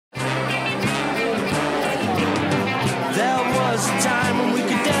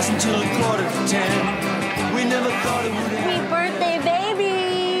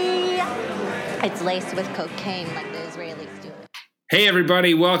it's laced with cocaine like the Israelis do it. Hey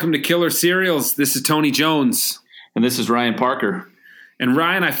everybody, welcome to Killer Serials. This is Tony Jones. And this is Ryan Parker. And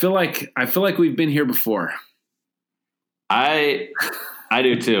Ryan, I feel like we've been here before. I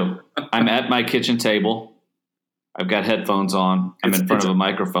do too. I'm at my kitchen table. I've got headphones on. I'm in front of a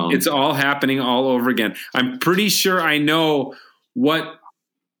microphone. It's all happening all over again. I'm pretty sure I know what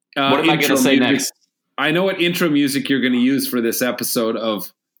am I going to say next? I know what intro music you're going to use for this episode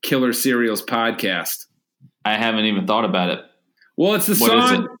of Killer Serials podcast. I haven't even thought about it. Well, it's the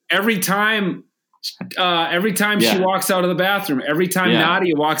song every time she walks out of the bathroom, every time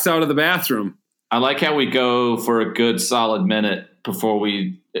Nadia walks out of the bathroom. I like how we go for a good solid minute before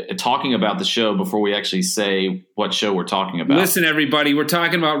we talking about the show before we actually say what show we're talking about. Listen, everybody, we're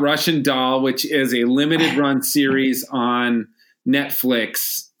talking about Russian Doll, which is a limited run series on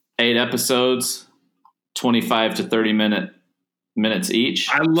Netflix. 8 episodes, 25 to 30 minutes each.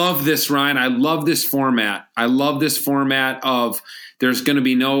 I love this, Ryan. I love this format. I love this format of there's going to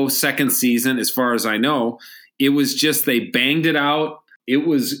be no second season as far as I know. It was just they banged it out. It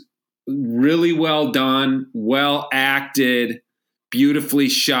was really well done, well acted, beautifully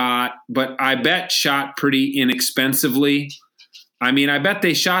shot, but I bet shot pretty inexpensively. I mean, I bet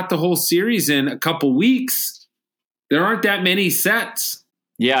they shot the whole series in a couple weeks. There aren't that many sets.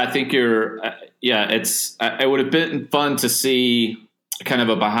 Yeah, I think it would have been fun to see kind of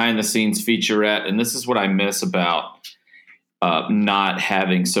a behind the scenes featurette. And this is what I miss about not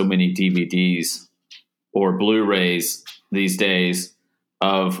having so many DVDs or Blu-rays these days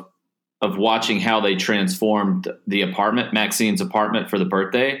of watching how they transformed the apartment, Maxine's apartment for the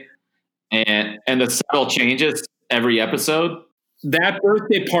birthday and the subtle changes every episode. That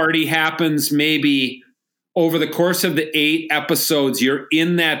birthday party happens maybe over the course of the 8 episodes. You're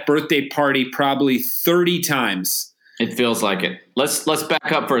in that birthday party probably 30 times. It feels like it. Let's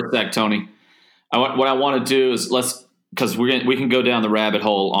back up for a sec, Tony. What I want to do is because we can go down the rabbit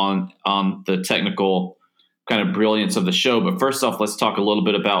hole on the technical kind of brilliance of the show. But first off, let's talk a little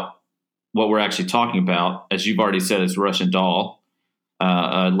bit about what we're actually talking about. As you've already said, is Russian Doll,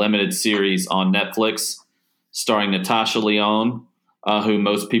 a limited series on Netflix starring Natasha Lyonne, who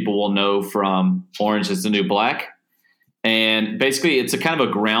most people will know from Orange is the New Black. And basically, it's a kind of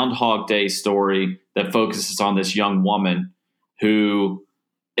a Groundhog Day story that focuses on this young woman who,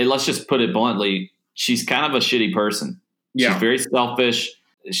 and let's just put it bluntly, she's kind of a shitty person. Yeah. She's very selfish.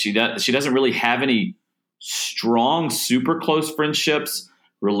 She doesn't really have any strong, super close friendships.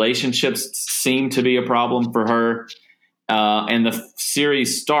 Relationships seem to be a problem for her. And the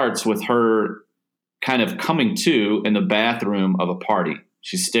series starts with her kind of coming to in the bathroom of a party.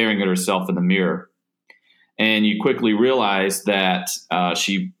 She's staring at herself in the mirror. And you quickly realize that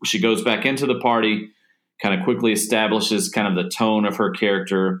she goes back into the party, kind of quickly establishes kind of the tone of her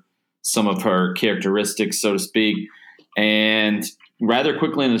character, some of her characteristics, so to speak. And rather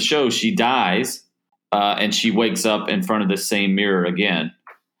quickly in the show, she dies and she wakes up in front of the same mirror again.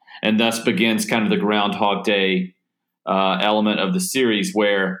 And thus begins kind of the Groundhog Day element of the series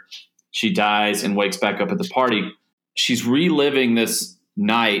where she dies and wakes back up at the party. She's reliving this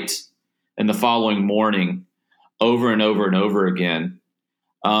night and the following morning over and over and over again.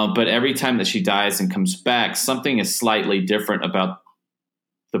 But every time that she dies and comes back, something is slightly different about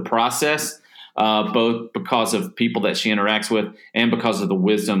the process, both because of people that she interacts with and because of the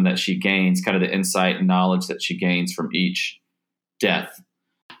wisdom that she gains, kind of the insight and knowledge that she gains from each death.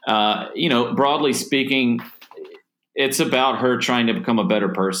 Broadly speaking, it's about her trying to become a better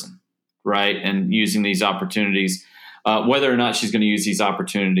person, right? And using these opportunities, whether or not she's going to use these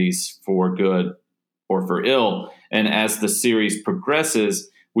opportunities for good or for ill. And as the series progresses,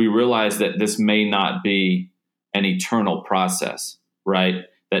 we realize that this may not be an eternal process, right?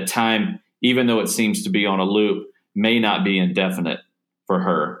 That time, even though it seems to be on a loop, may not be indefinite for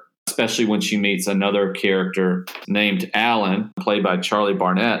her, especially when she meets another character named Alan, played by Charlie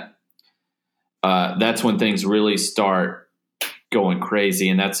Barnett. That's when things really start going crazy,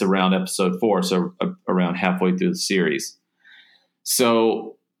 and that's around episode 4, so around halfway through the series.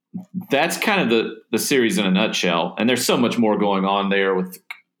 So that's kind of the series in a nutshell, and there's so much more going on there with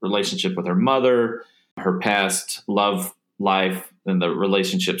relationship with her mother, her past love life, and the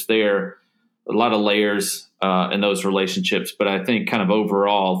relationships there. A lot of layers in those relationships, but I think kind of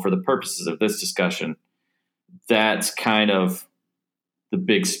overall, for the purposes of this discussion, that's kind of the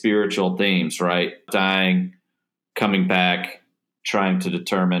big spiritual themes, right? Dying, coming back, trying to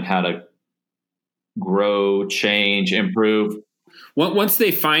determine how to grow, change, improve. Once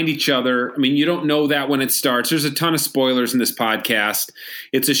they find each other, I mean, you don't know that when it starts. There's a ton of spoilers in this podcast.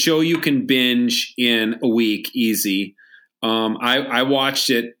 It's a show you can binge in a week, easy. I watched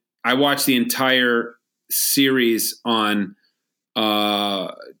it I watched the entire series on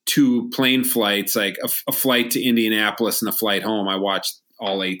 2 plane flights, like a flight to Indianapolis and a flight home. I watched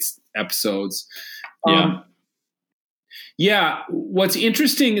all 8 episodes. Yeah. What's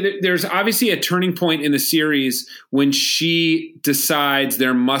interesting, there's obviously a turning point in the series when she decides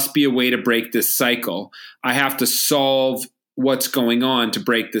there must be a way to break this cycle. I have to solve what's going on to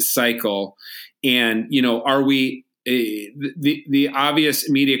break this cycle. And, are we, the obvious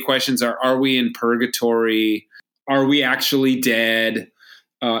immediate questions are we in purgatory? Are we actually dead?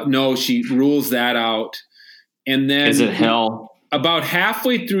 No, she rules that out. And then is it hell? About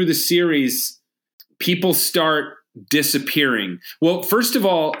halfway through the series, people start disappearing. Well, first of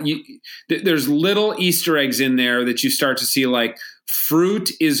all, there's little Easter eggs in there that you start to see, like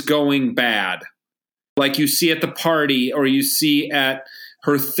fruit is going bad. Like you see at the party, or you see at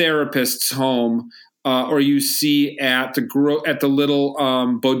her therapist's home, or you see at the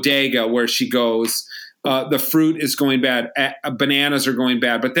little bodega where she goes. The fruit is going bad. Bananas are going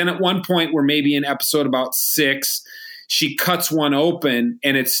bad. But then at one point, we're maybe in episode about 6, she cuts one open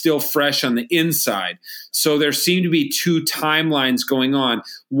and it's still fresh on the inside. So there seem to be 2 timelines going on.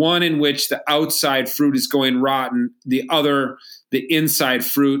 One in which the outside fruit is going rotten. The other, the inside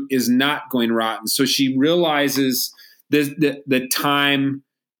fruit is not going rotten. So she realizes the time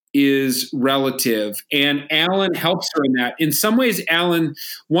is relative, and Alan helps her in that. In some ways, Alan,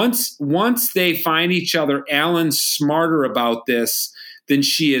 once they find each other, Alan's smarter about this than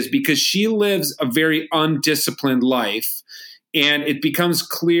she is, because she lives a very undisciplined life. And it becomes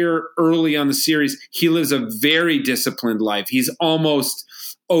clear early on the series, he lives a very disciplined life. He's almost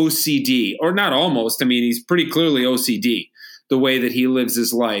OCD, or not almost. I mean, he's pretty clearly OCD, the way that he lives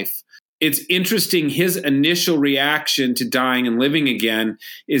his life. It's interesting. His initial reaction to dying and living again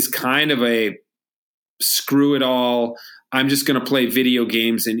is kind of a screw it all. I'm just going to play video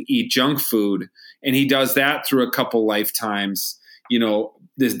games and eat junk food. And he does that through a couple lifetimes,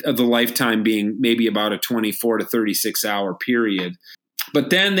 the lifetime being maybe about a 24 to 36 hour period.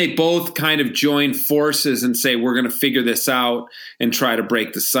 But then they both kind of join forces and say, we're going to figure this out and try to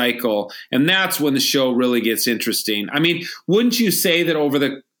break the cycle. And that's when the show really gets interesting. I mean, wouldn't you say that over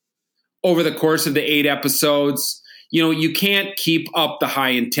the course of the 8 episodes, you can't keep up the high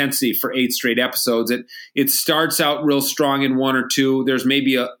intensity for 8 straight episodes. It starts out real strong in 1 or 2. There's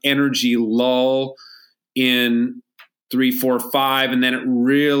maybe an energy lull in 3, 4, 5, and then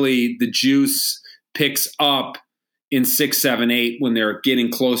the juice picks up in 6, 7, 8 when they're getting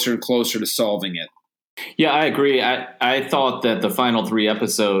closer and closer to solving it. Yeah, I agree. I thought that the final 3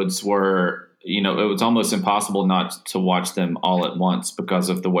 episodes were, it was almost impossible not to watch them all at once because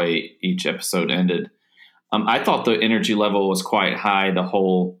of the way each episode ended. I thought the energy level was quite high the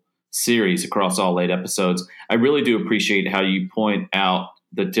whole series across all 8 episodes. I really do appreciate how you point out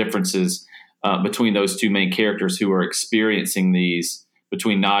the differences between those 2 main characters who are experiencing these,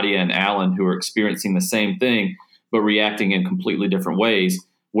 between Nadia and Alan, who are experiencing the same thing but reacting in completely different ways,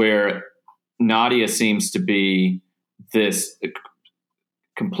 where Nadia seems to be this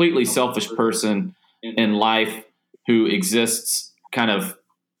completely selfish person in life who exists kind of,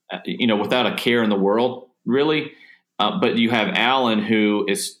 without a care in the world, really. But you have Alan, who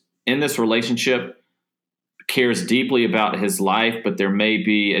is in this relationship, cares deeply about his life, but there may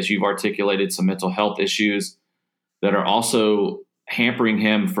be, as you've articulated, some mental health issues that are also hampering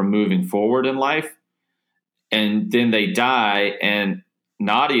him from moving forward in life. And then they die, and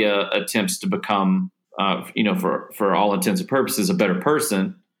Nadia attempts to become, for all intents and purposes, a better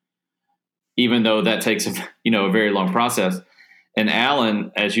person, even though that takes a very long process. And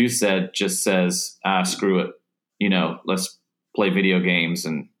Alan, as you said, just says, screw it. Let's play video games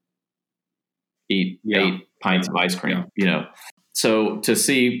and eat 8 pints of ice cream, So to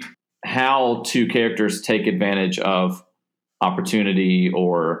see how 2 characters take advantage of opportunity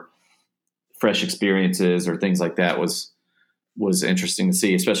or fresh experiences or things like that was interesting to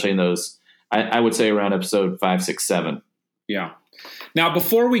see, especially in those, I would say around episode 5, 6, 7. Yeah. Now,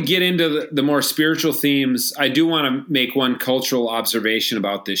 before we get into the more spiritual themes, I do want to make one cultural observation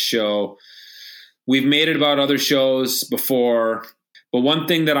about this show. We've made it about other shows before, but one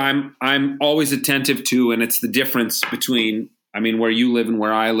thing that I'm always attentive to, and it's the difference between, where you live and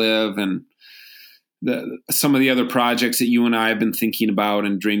where I live, and some of the other projects that you and I have been thinking about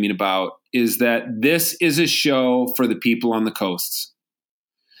and dreaming about, is that this is a show for the people on the coasts.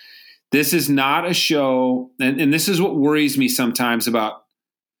 This is not a show, and this is what worries me sometimes about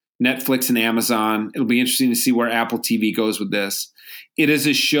Netflix and Amazon. It'll be interesting to see where Apple TV goes with this. It is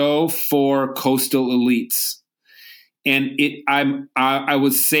a show for coastal elites. And I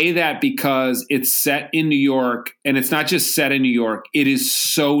would say that because it's set in New York, and it's not just set in New York. It is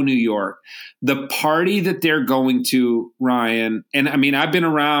so New York. The party that they're going to, Ryan, and I mean, I've been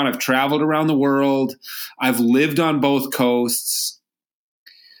around, I've traveled around the world. I've lived on both coasts.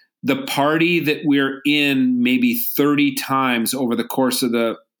 The party that we're in maybe 30 times over the course of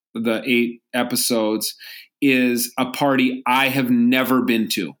the 8 episodes is a party I have never been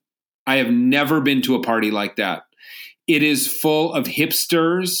to. I have never been to a party like that. It is full of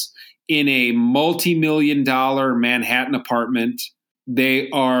hipsters in a multi-million-dollar Manhattan apartment.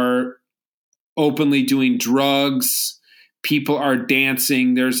 They are openly doing drugs. People are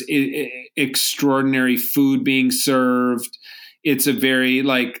dancing. There's extraordinary food being served. It's a very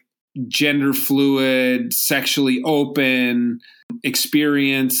gender fluid, sexually open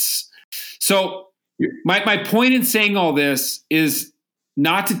experience. So my point in saying all this is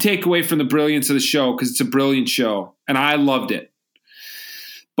not to take away from the brilliance of the show, because it's a brilliant show and I loved it.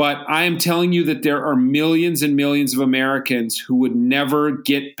 But I am telling you that there are millions and millions of Americans who would never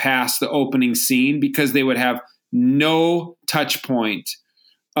get past the opening scene because they would have no touch point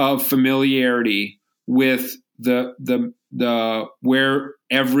of familiarity with the where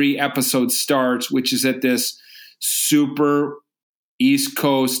every episode starts, which is at this super East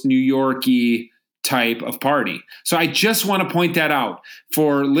Coast, New York-y type of party. So I just want to point that out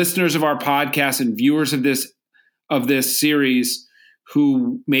for listeners of our podcast and viewers of this series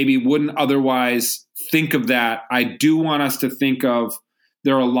who maybe wouldn't otherwise think of that. I do want us to think of,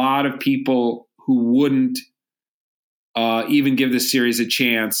 there are a lot of people who wouldn't even give this series a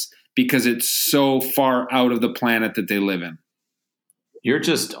chance because it's so far out of the planet that they live in. You're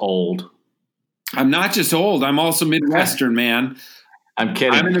just old. I'm not just old. I'm also Midwestern, man. I'm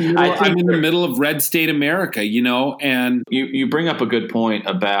kidding. I'm in the middle of red state America, and you bring up a good point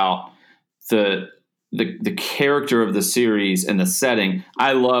about the character of the series and the setting.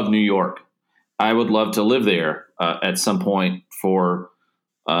 I love New York. I would love to live there at some point for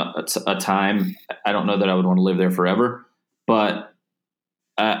a time. I don't know that I would want to live there forever, but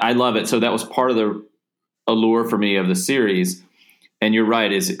I love it. So that was part of the allure for me of the series. And you're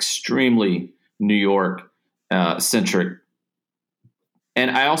right, it's extremely New York centric.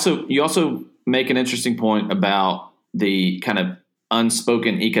 And you also make an interesting point about the kind of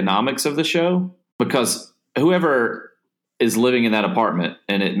unspoken economics of the show, because whoever is living in that apartment,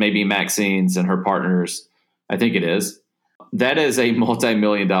 and it may be Maxine's and her partners, I think it is, that is a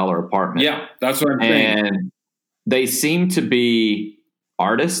multi-million-dollar apartment. Yeah, that's what I'm saying. And they seem to be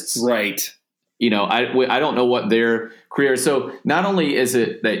artists. Right. I don't know what their career is. So not only is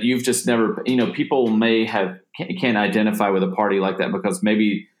it that you've just never, people can't identify with a party like that because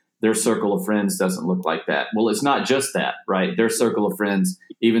maybe their circle of friends doesn't look like that. Well, it's not just that, right? Their circle of friends,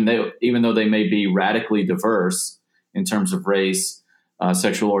 even though they may be radically diverse in terms of race,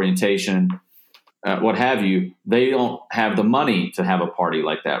 sexual orientation, what have you, they don't have the money to have a party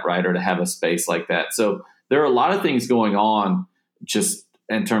like that, right? Or to have a space like that. So there are a lot of things going on just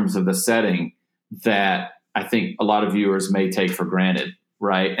in terms of the setting that I think a lot of viewers may take for granted,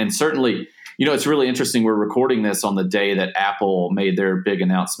 right? And certainly, it's really interesting. We're recording this on the day that Apple made their big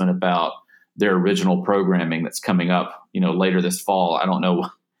announcement about their original programming that's coming up, later this fall. I don't know.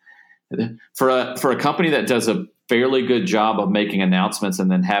 For a company that does a fairly good job of making announcements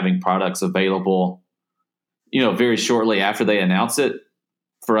and then having products available, very shortly after they announce it,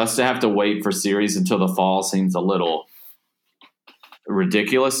 for us to have to wait for series until the fall seems a little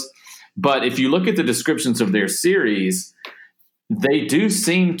ridiculous. But if you look at the descriptions of their series, they do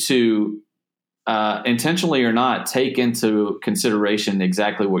seem to intentionally or not take into consideration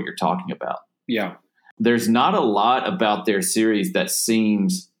exactly what you're talking about. Yeah. There's not a lot about their series that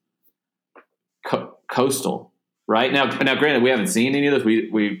seems coastal, right? Now, granted, we haven't seen any of this.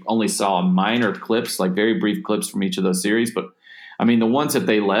 We only saw minor clips, like very brief clips from each of those series. But I mean, the ones that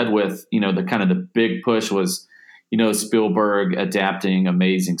they led with, the kind of the big push was, Spielberg adapting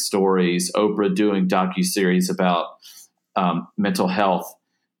amazing stories, Oprah doing docuseries about mental health,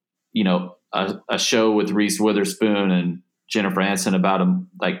 a show with Reese Witherspoon and Jennifer Aniston about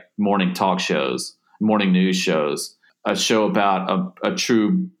morning talk shows, morning news shows, a show about a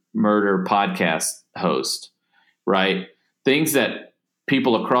true murder podcast host, right? Things that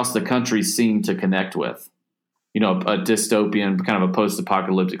people across the country seem to connect with, a dystopian, kind of a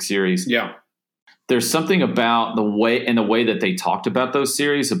post-apocalyptic series. Yeah. There's something about the way that they talked about those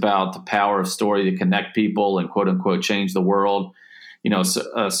series, about the power of story to connect people and quote unquote change the world.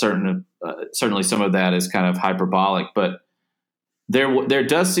 Certainly some of that is kind of hyperbolic, but there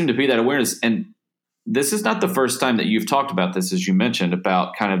does seem to be that awareness. And this is not the first time that you've talked about this, as you mentioned,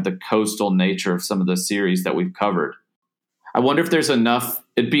 about kind of the coastal nature of some of the series that we've covered. I wonder if there's enough.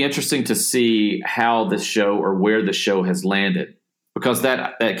 It'd be interesting to see how the show or where the show has landed, because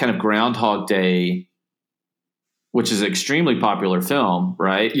that kind of Groundhog Day, which is an extremely popular film,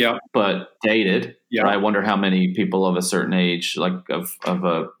 right? Yeah. But dated. Yeah. I wonder how many people of a certain age, like of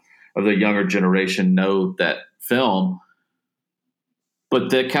the younger generation, know that film. But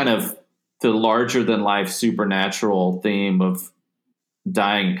the kind of the larger than life supernatural theme of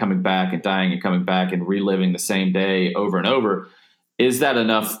dying and coming back and dying and coming back and reliving the same day over and over, is that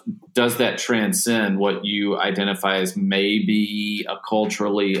enough? Does that transcend what you identify as maybe a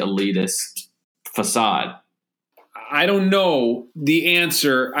culturally elitist facade? I don't know the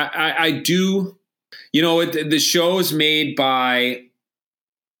answer. I do. The show's made by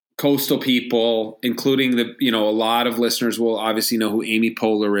coastal people, including a lot of listeners will obviously know who Amy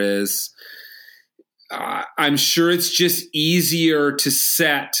Poehler is. I'm sure it's just easier to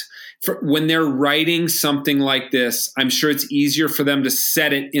set when they're writing something like this. I'm sure it's easier for them to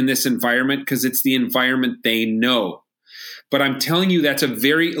set it in this environment because it's the environment they know. But I'm telling you, that's a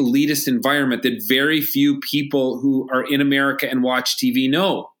very elitist environment that very few people who are in America and watch TV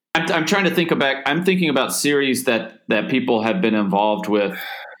know. I'm trying to think about. I'm thinking about series that people have been involved with.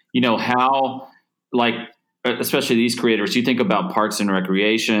 How, like, especially these creators. You think about Parks and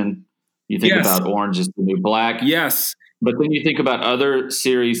Recreation. You think about Orange is the New Black. Yes. But then you think about other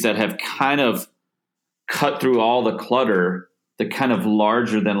series that have kind of cut through all the clutter, the kind of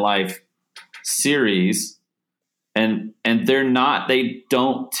larger than life series. And they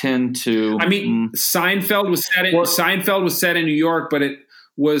don't tend to. I mean, Seinfeld was set in New York, but it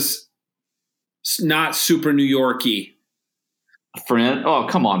was not super New Yorky. Friend, oh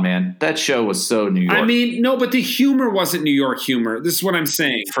come on, man! That show was so New York. I mean, no, but the humor wasn't New York humor. This is what I'm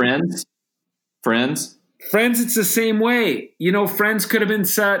saying. Friends. It's the same way. Friends could have been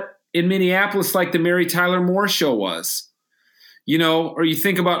set in Minneapolis like the Mary Tyler Moore Show was. Or you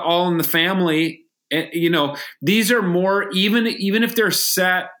think about All in the Family. These are more even if they're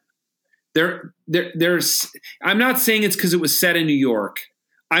set. There's. I'm not saying it's because it was set in New York.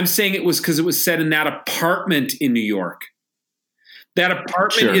 I'm saying it was because it was set in that apartment in New York. That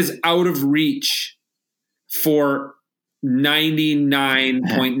apartment is out of reach for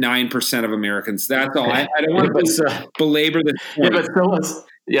 99.9% of Americans. That's all. I don't want to belabor this point.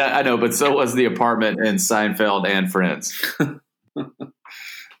 I know, but so was the apartment in Seinfeld and Friends.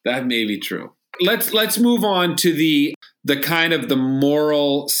 That may be true. Let's move on to the kind of the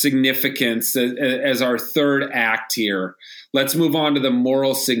moral significance as our third act here. Let's move on to the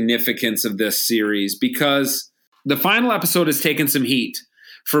moral significance of this series, because the final episode has taken some heat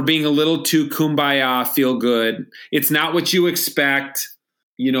for being a little too kumbaya, feel good. It's not what you expect.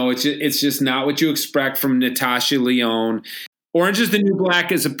 It's just not what you expect from Natasha Lyonne. Orange is the New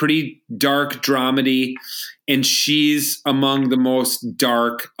Black is a pretty dark dramedy, and she's among the most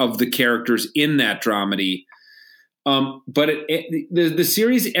dark of the characters in that dramedy. But the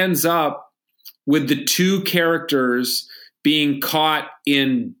series ends up with the two characters being caught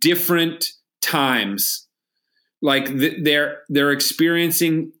in different times. Like they're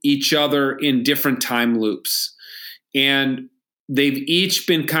experiencing each other in different time loops, and they've each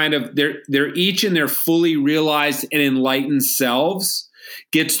been they're each in their fully realized and enlightened selves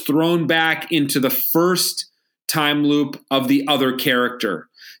gets thrown back into the first time loop of the other character.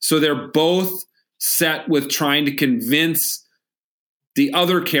 So they're both set with trying to convince the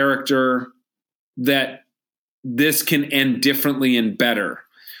other character that this can end differently and better,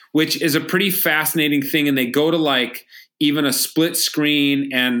 which is a pretty fascinating thing. And they go to like even a split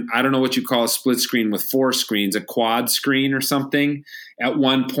screen, and I don't know what you call a split screen with four screens, a quad screen or something at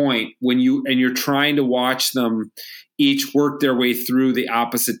one point you're trying to watch them each work their way through the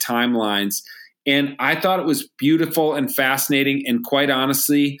opposite timelines. And I thought it was beautiful and fascinating. And quite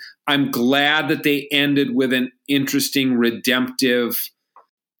honestly, I'm glad that they ended with an interesting, redemptive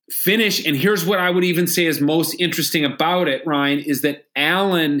finish. And here's what I would even say is most interesting about it, Ryan, is that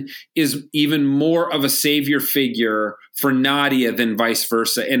Alan is even more of a savior figure for Nadia than vice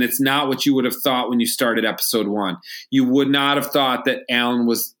versa. And it's not what you would have thought when you started episode 1. You would not have thought that Alan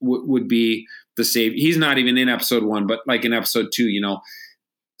would be the savior. He's not even in episode 1, but like in episode 2,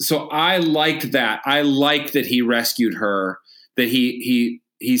 So I liked that. I liked that he rescued her, that he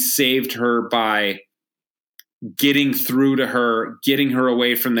saved her by getting through to her, getting her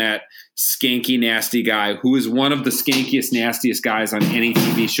away from that skanky, nasty guy who is one of the skankiest, nastiest guys on any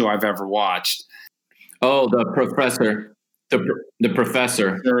TV show I've ever watched. Oh, the professor. The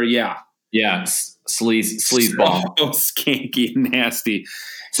professor. Yeah. Yeah. Sleazeball. So skanky and nasty.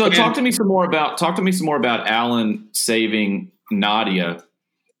 So talk to me some more about Alan saving Nadia.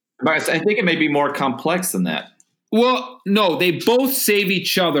 But I think it may be more complex than that. Well, no, they both save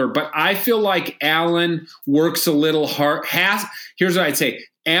each other, but I feel like Alan works a little hard. Here's what I'd say.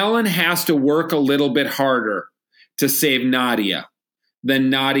 Alan has to work a little bit harder to save Nadia than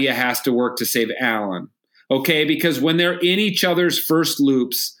Nadia has to work to save Alan. Okay? Because when they're in each other's first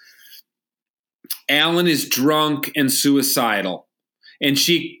loops, Alan is drunk and suicidal. And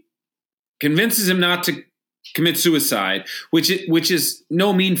she convinces him not to commit suicide, which is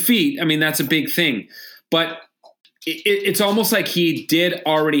no mean feat. I mean, that's a big thing. But it's almost like he did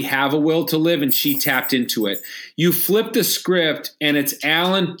already have a will to live and she tapped into it. You flip the script and it's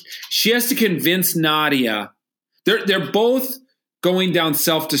Alan. She has to convince Nadia. They're both going down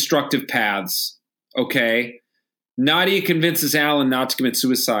self-destructive paths. Okay. Nadia convinces Alan not to commit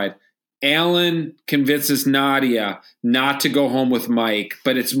suicide. Alan convinces Nadia not to go home with Mike,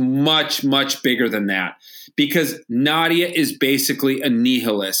 but it's much, much bigger than that because Nadia is basically a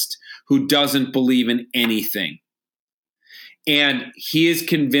nihilist who doesn't believe in anything. And he is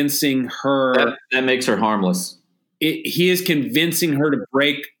convincing her. That makes her harmless. He is convincing her to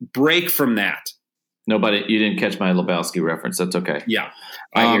break from that. Nobody, you didn't catch my Lebowski reference. That's okay. Yeah,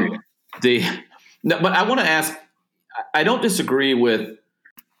 I hear you. But I want to ask. I don't disagree with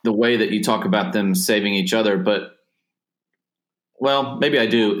the way that you talk about them saving each other, but well, maybe I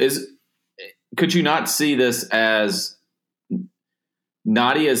do. Could you not see this as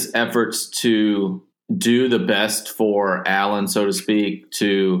Nadia's efforts to do the best for Alan, so to speak,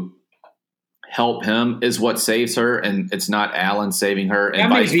 to help him is what saves her, and it's not Alan saving her,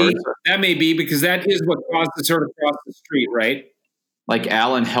 and vice versa? That may be because that is what causes her to cross the street, right? Like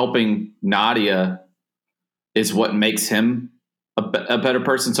Alan helping Nadia is what makes him a better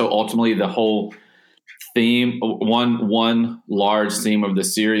person. So ultimately, the whole theme, one large theme of the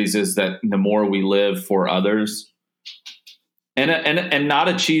series is that the more we live for others. And not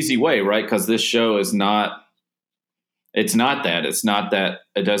a cheesy way, right? Because this show is not. It's not that. It's not that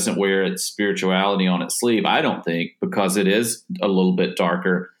it doesn't wear its spirituality on its sleeve. I don't think, because it is a little bit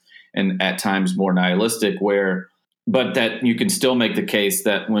darker and at times more nihilistic. But that you can still make the case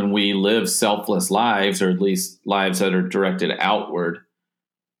that when we live selfless lives, or at least lives that are directed outward,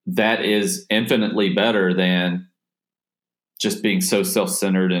 that is infinitely better than just being so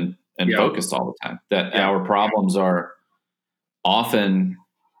self-centered and focused all the time. That our problems are often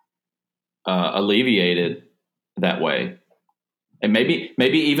alleviated that way, and maybe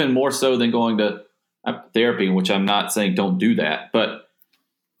even more so than going to therapy, which I'm not saying don't do that, but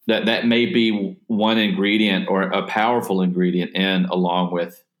that may be one ingredient or a powerful ingredient along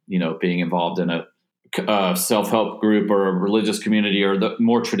with being involved in a self-help group or a religious community or the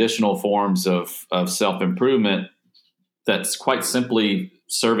more traditional forms of self-improvement. That's quite simply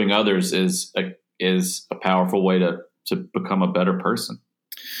serving others is a powerful way to become a better person.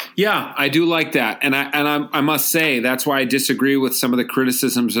 Yeah, I do like that, and I must say that's why I disagree with some of the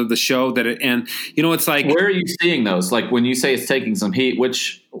criticisms of the show. It's like, where are you seeing those? Like when you say it's taking some heat,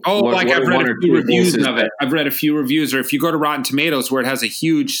 I've read a few reviews of it. I've read a few reviews, or if you go to Rotten Tomatoes, where it has a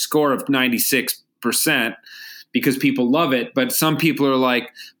huge score of 96% because people love it, but some people are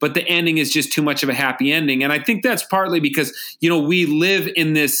like, but the ending is just too much of a happy ending, and I think that's partly because we live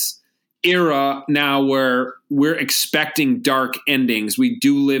in this era now where we're expecting dark endings. We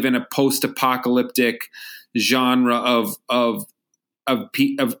do live in a post-apocalyptic genre of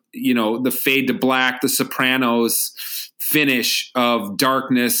the fade to black, the Sopranos finish of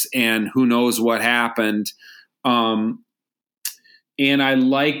darkness and who knows what happened. And I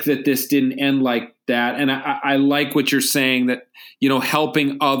like that this didn't end like that. And I like what you're saying, that,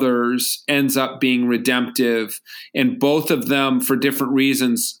 helping others ends up being redemptive, and both of them for different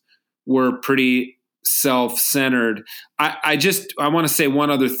reasons were pretty self-centered. I want to say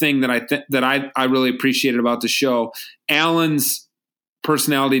one other thing that I really appreciated about the show. Alan's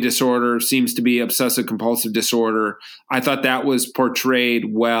personality disorder seems to be obsessive compulsive disorder. I thought that was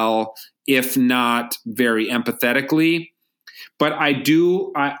portrayed well, if not very empathetically. But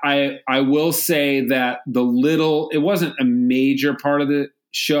I will say that it wasn't a major part of the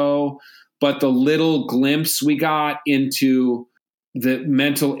show, but the little glimpse we got into the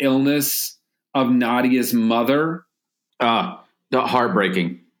mental illness of Nadia's mother.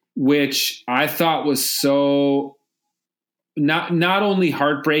 Heartbreaking. Which I thought was so not only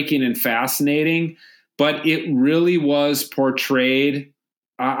heartbreaking and fascinating, but it really was portrayed.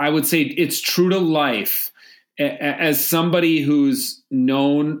 I would say it's true to life. As somebody who's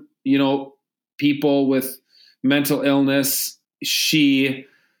known, people with mental illness, she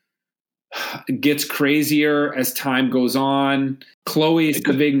gets crazier as time goes on. Chloe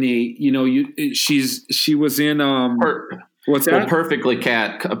Sevigny, she was in what's that? Perfectly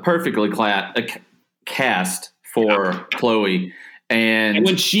cast for Chloe. And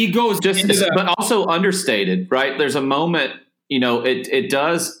when she goes but also understated, right? There's a moment, it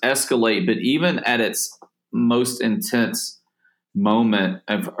does escalate, but even at its most intense moment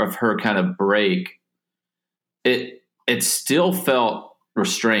of her kind of break, it still felt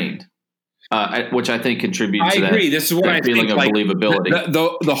restrained, which I think contributes to that. I agree. This is what I feeling think, of like, believability.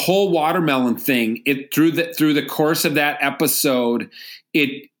 The whole watermelon thing, through the course of that episode,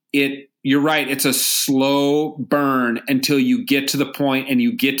 you're right. It's a slow burn until you get to the point and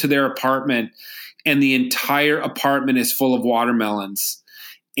you get to their apartment and the entire apartment is full of watermelons.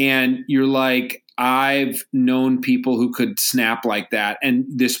 And you're like, I've known people who could snap like that. And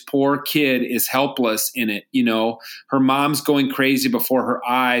this poor kid is helpless in it. Her mom's going crazy before her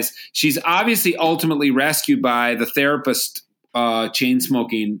eyes. She's obviously ultimately rescued by the therapist, chain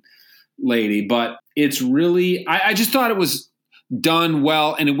smoking lady, but it's really, I just thought it was done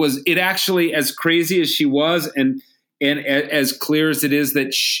well. And it actually, as crazy as she was and as clear as it is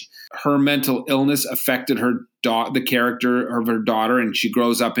that her mental illness affected the character of her daughter, and she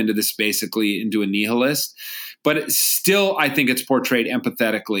grows up into a nihilist. But still, I think it's portrayed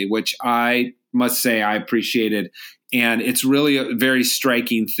empathetically, which I must say I appreciated. And it's really a very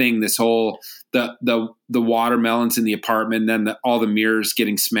striking thing. This whole the watermelons in the apartment, and then all the mirrors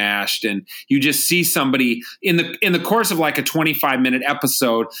getting smashed, and you just see somebody in the course of like a 25-minute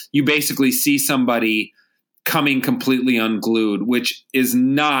episode. You basically see somebody coming completely unglued, which is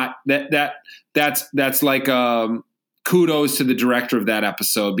not that's like kudos to the director of that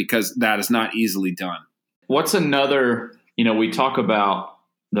episode, because that is not easily done. What's another, we talk about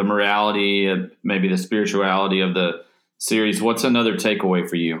the morality, maybe the spirituality of the series. What's another takeaway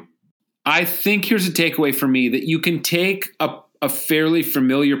for you? I think here's a takeaway for me, that you can take a fairly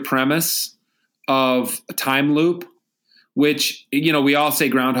familiar premise of a time loop, which, we all say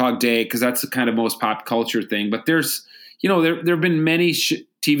Groundhog Day because that's the kind of most pop culture thing. But there's, there have been many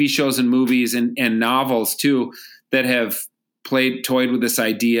TV shows and movies and novels too that have toyed with this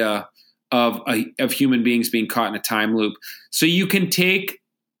idea of human beings being caught in a time loop. So you can take,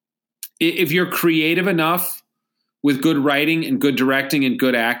 if you're creative enough with good writing and good directing and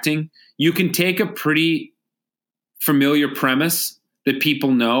good acting, you can take a pretty familiar premise that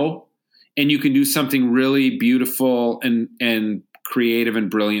people know, and you can do something really beautiful and creative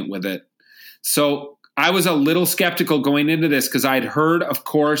and brilliant with it. So I was a little skeptical going into this because I'd heard, of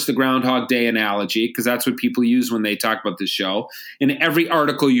course, the Groundhog Day analogy, because that's what people use when they talk about this show. In every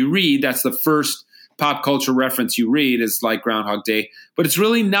article you read, that's the first pop culture reference you read, is like Groundhog Day. But it's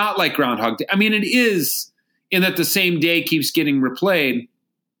really not like Groundhog Day. I mean, it is, in that the same day keeps getting replayed.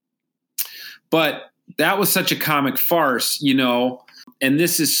 But that was such a comic farce, and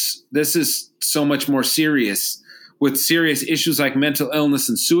this is so much more serious, with serious issues like mental illness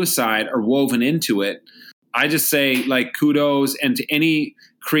and suicide are woven into it. I just say, like, kudos, and to any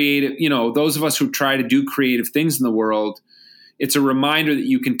creative, those of us who try to do creative things in the world, it's a reminder that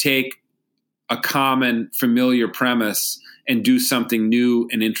you can take a common, familiar premise and do something new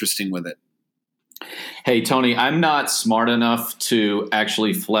and interesting with it. Hey, Tony, I'm not smart enough to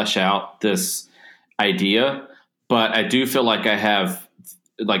actually flesh out this idea, but I do feel like I have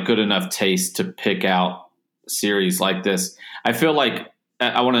like good enough taste to pick out series like this. I feel like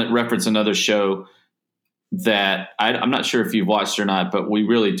I want to reference another show that I'm not sure if you've watched or not, but we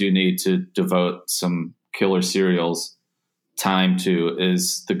really do need to devote some killer serials time to,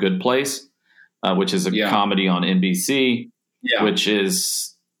 is The Good Place, which is a comedy on NBC, which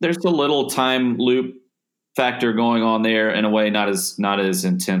is, there's a little time loop factor going on there in a way, not as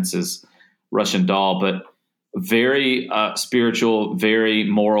intense as Russian Doll, but very spiritual, very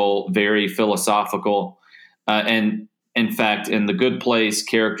moral, very philosophical. And in fact, in The Good Place,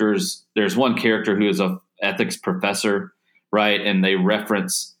 there's one character who is a ethics professor, right? And they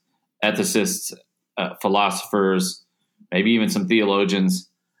reference ethicists, philosophers, maybe even some theologians.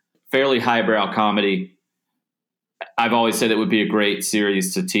 Fairly highbrow comedy. I've always said it would be a great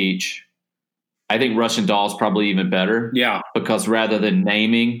series to teach. I think Russian Doll is probably even better. Yeah. Because rather than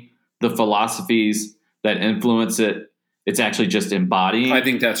naming the philosophies that influence it, it's actually just embodying, I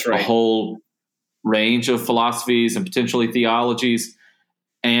think that's right, a whole range of philosophies and potentially theologies.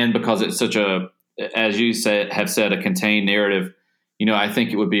 And because it's such a, as you have said, a contained narrative, I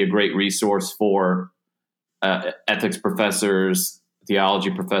think it would be a great resource for ethics professors,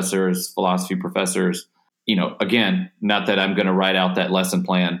 theology professors, philosophy professors. Again, not that I'm going to write out that lesson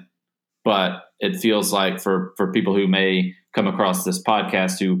plan, but it feels like for people who may come across this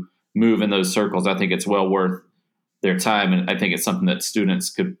podcast who move in those circles, I think it's well worth their time. And I think it's something that students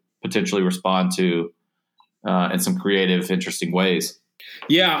could potentially respond to in some creative, interesting ways.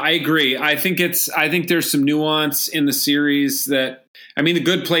 Yeah, I agree. I think there's some nuance in the series that, I mean, The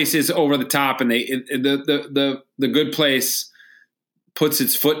Good Place is over the top, and the Good Place puts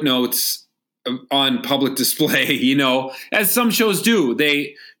its footnotes on public display, as some shows do.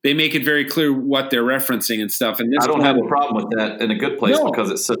 They make it very clear what they're referencing and stuff. And I don't have a problem with that in A Good Place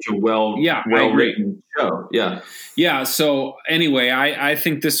because it's such a well-written show. Yeah. Yeah. So anyway, I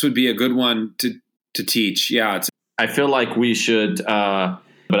think this would be a good one to teach. Yeah. I feel like we should,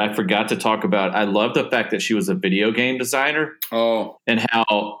 but I forgot to talk about, I love the fact that she was a video game designer. Oh, and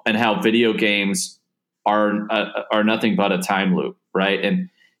how video games are nothing but a time loop. Right. And,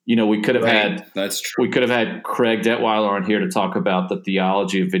 we could have had, that's true. We could have had Craig Detweiler on here to talk about the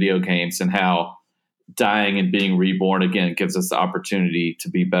theology of video games and how dying and being reborn again gives us the opportunity to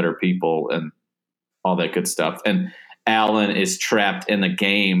be better people and all that good stuff. And Alan is trapped in the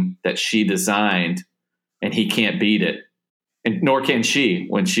game that she designed and he can't beat it. And nor can she.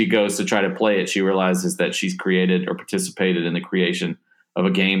 When she goes to try to play it, she realizes that she's created or participated in the creation of a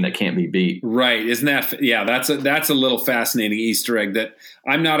game that can't be beat. Right. Isn't that, yeah, that's a little fascinating Easter egg that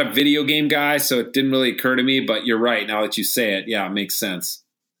I'm not a video game guy, so it didn't really occur to me, but you're right. Now that you say it, yeah, it makes sense.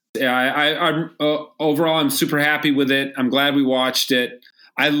 Yeah, I'm overall, I'm super happy with it. I'm glad we watched it.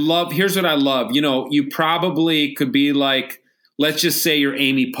 Here's what I love. You probably could be like, let's just say you're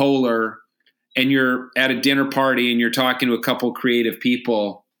Amy Poehler and you're at a dinner party and you're talking to a couple creative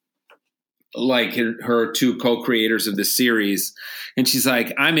people, like her two co-creators of this series. And she's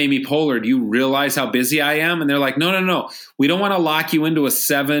like, I'm Amy Poehler. Do you realize how busy I am? And they're like, no. We don't want to lock you into a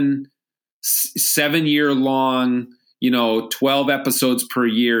 7-year long, 12 episodes per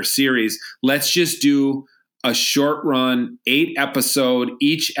year series. Let's just do a short run, 8 episode.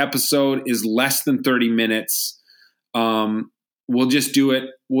 Each episode is less than 30 minutes. We'll just do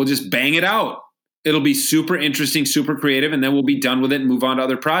it. We'll just bang it out. It'll be super interesting, super creative. And then we'll be done with it and move on to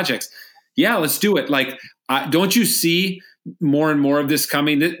other projects. Yeah, let's do it. Like, don't you see more and more of this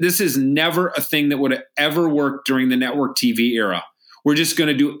coming? This is never a thing that would have ever worked during the network TV era. We're just going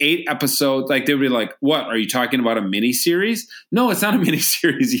to do 8 episodes. Like, they would be like, what, are you talking about a mini series? No, it's not a mini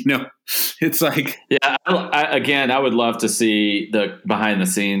series. It's like, yeah, I would love to see the behind the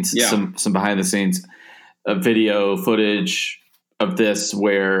scenes, some behind the scenes video footage of this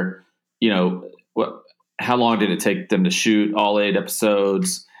where, how long did it take them to shoot all 8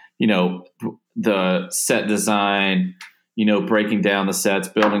 episodes? The set design, breaking down the sets,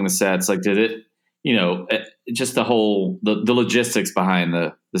 building the sets, like did it, just the whole, the logistics behind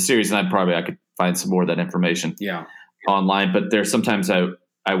the series. And I could find some more of that information online, but there's sometimes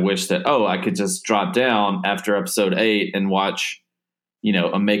I wish that, I could just drop down after episode 8 and watch,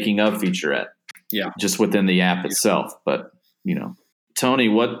 a making of featurette just within the app itself. But, Tony,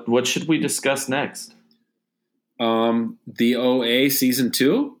 what should we discuss next? The OA season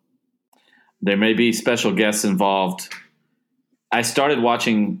 2. There may be special guests involved. I started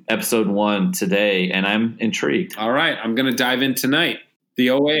watching episode 1 today, and I'm intrigued. All right. I'm going to dive in tonight.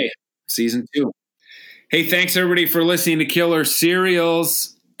 The OA, season 2. Hey, thanks, everybody, for listening to Killer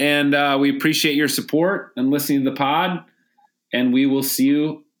Serials. And we appreciate your support and listening to the pod. And we will see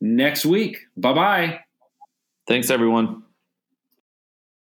you next week. Bye-bye. Thanks, everyone.